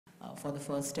for the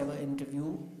first ever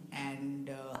interview,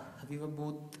 and we were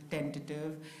both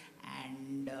tentative,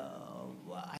 and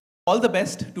all the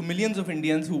best to millions of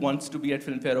Indians who wants to be at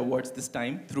Filmfare Awards this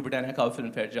time through Britannia Kao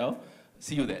Filmfare Jao.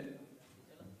 See you there.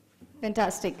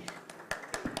 Fantastic.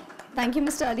 Thank you,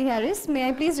 Mr. Ali Harris. May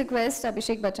I please request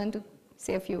Abhishek Bachchan to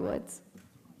say a few words.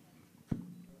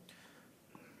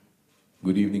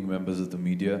 Good evening, members of the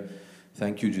media.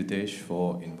 Thank you, Jitesh,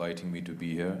 for inviting me to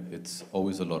be here. It's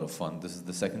always a lot of fun. This is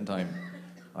the second time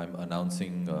I'm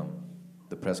announcing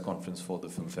the press conference for the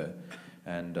Filmfare.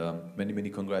 And many, many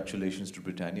congratulations to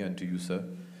Britannia and to you, sir.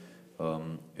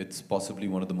 It's possibly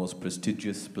one of the most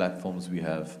prestigious platforms we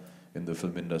have in the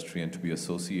film industry, and to be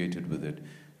associated with it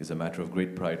is a matter of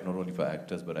great pride, not only for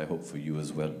actors, but I hope for you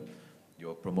as well.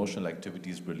 Your promotional activity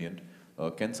is brilliant.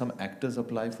 Can some actors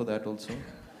apply for that also?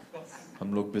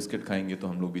 हम लोग biscuit खाएंगे तो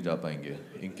हम लोग भी जा पाएंगे.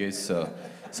 In case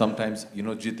sometimes, you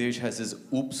know, Jitesh has his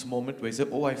oops moment where he says,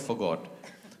 oh, I forgot.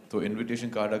 तो invitation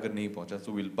card अगर नहीं पहुंचा,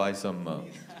 so we'll buy some.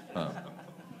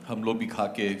 हम लोग भी खा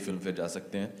के फिल्म फेयर जा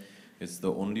सकते हैं. It's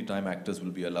the only time actors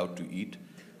will be allowed to eat.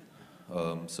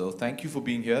 So thank you for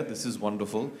being here. This is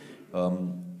wonderful.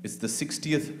 It's the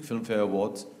 60th Filmfare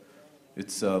Awards.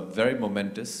 It's very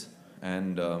momentous,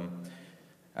 and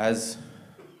as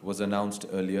was announced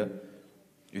earlier,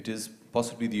 it is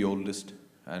possibly the oldest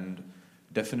and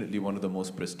definitely one of the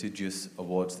most prestigious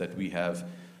awards that we have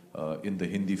in the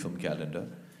Hindi film calendar.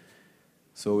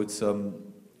 So it's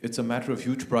a matter of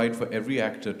huge pride for every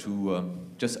actor to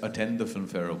just attend the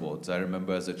Filmfare Awards. I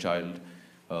remember as a child,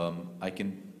 I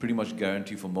can pretty much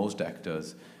guarantee for most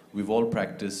actors, we've all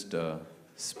practiced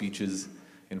speeches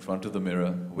in front of the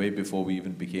mirror way before we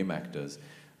even became actors.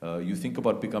 You think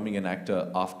about becoming an actor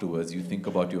afterwards, you think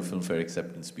about your Filmfare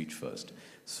acceptance speech first.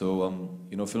 So,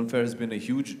 you know, Filmfare has been a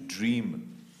huge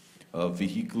dream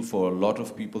vehicle for a lot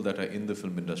of people that are in the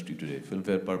film industry today.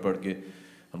 Filmfare par ke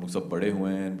hum log sab bade hue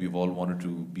hain, and we've all wanted to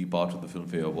be part of the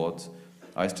Filmfare Awards.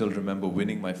 I still remember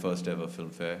winning my first ever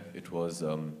Filmfare. It was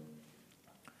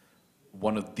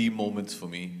one of the moments for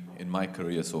me in my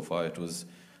career so far. It was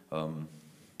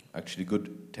actually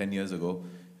good 10 years ago.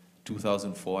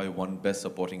 2004, I won Best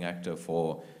Supporting Actor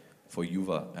for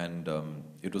Yuva, and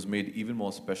it was made even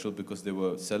more special because they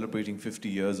were celebrating 50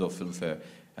 years of Filmfare,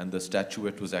 and the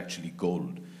statuette was actually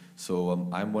gold. So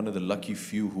I'm one of the lucky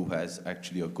few who has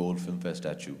actually a gold Filmfare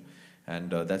statue,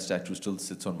 and that statue still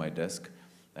sits on my desk,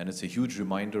 and it's a huge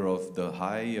reminder of the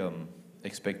high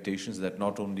expectations that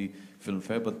not only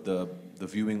Filmfare but the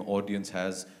viewing audience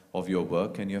has of your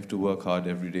work, and you have to work hard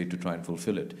every day to try and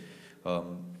fulfill it.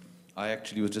 I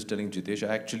actually was just telling Jitesh,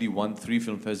 I actually won 3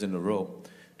 Filmfares in a row.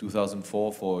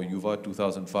 2004 for Yuva,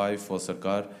 2005 for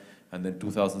Sarkar, and then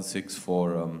 2006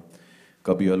 for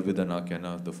Kabhi Alvida Na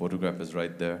Kehna. The photograph is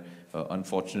right there.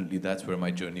 Unfortunately, that's where my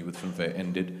journey with Filmfare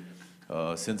ended.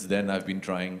 Since then, I've been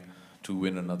trying to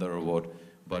win another award,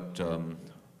 but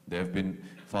there have been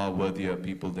far worthier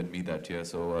people than me that year.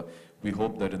 So we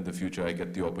hope that in the future I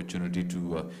get the opportunity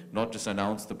to not just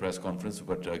announce the press conference,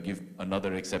 but give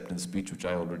another acceptance speech, which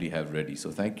I already have ready.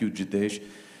 So thank you, Jitesh.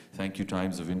 Thank you,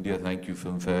 Times of India. Thank you,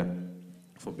 Filmfare,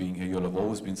 for being here. You all have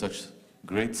always been such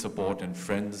great support and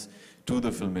friends to the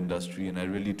film industry, and I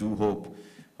really do hope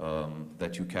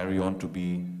that you carry on to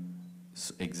be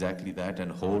exactly that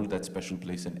and hold that special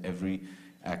place in every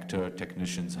actor,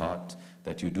 technician's heart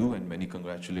that you do. And many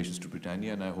congratulations to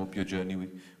Britannia, and I hope your journey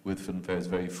with Filmfare is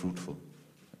very fruitful.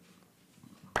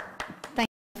 Thank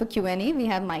you for Q&A. We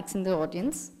have mics in the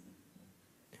audience.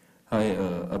 Hi,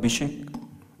 Abhishek,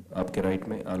 आपके right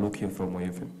में आलोक here from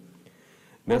OFM.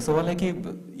 मेरा सवाल है कि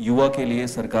युवा के लिए,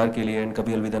 सरकार के लिए एंड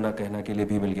कभी अलविदा ना कहना के लिए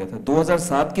भी मिल गया था.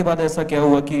 2007 के बाद ऐसा क्या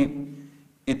हुआ कि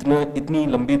इतनी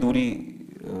लंबी दूरी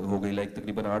हो गई, लाइक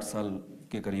तकरीबन 8 साल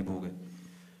के करीब हो गए.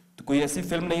 तो कोई ऐसी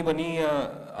फिल्म नहीं बनी या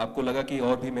आपको लगा कि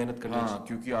और भी मेहनत करनी चाहिए?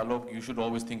 क्योंकि आलोक, you should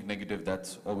always think negative.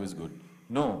 That's always good.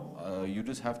 No, you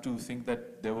just have to think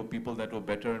that there were people that were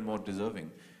better and more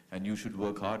deserving, and you should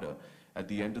work harder. At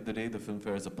the end of the day, the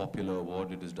Filmfare is a popular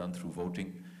award. It is done through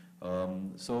voting.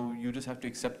 So you just have to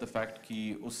accept the fact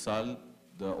that us saal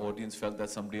the audience felt that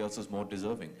somebody else is more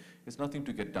deserving. It's nothing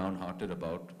to get downhearted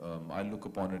about. I look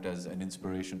upon it as an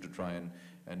inspiration to try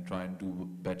and do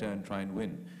better and try and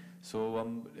win. So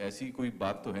ऐसी कोई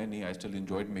बात तो है नहीं. I still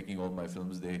enjoyed making all my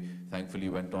films. They thankfully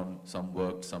went on. Some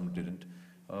worked, some didn't.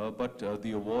 But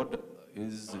the award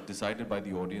is decided by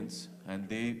the audience, and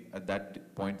they at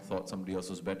that point thought somebody else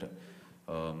was better.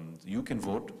 You can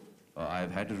vote.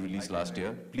 I've had a release last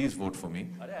year. Please vote for me.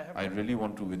 I really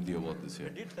want to win the award this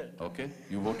year. Okay?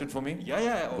 You voted for me?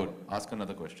 Yeah. Good. Ask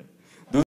another question.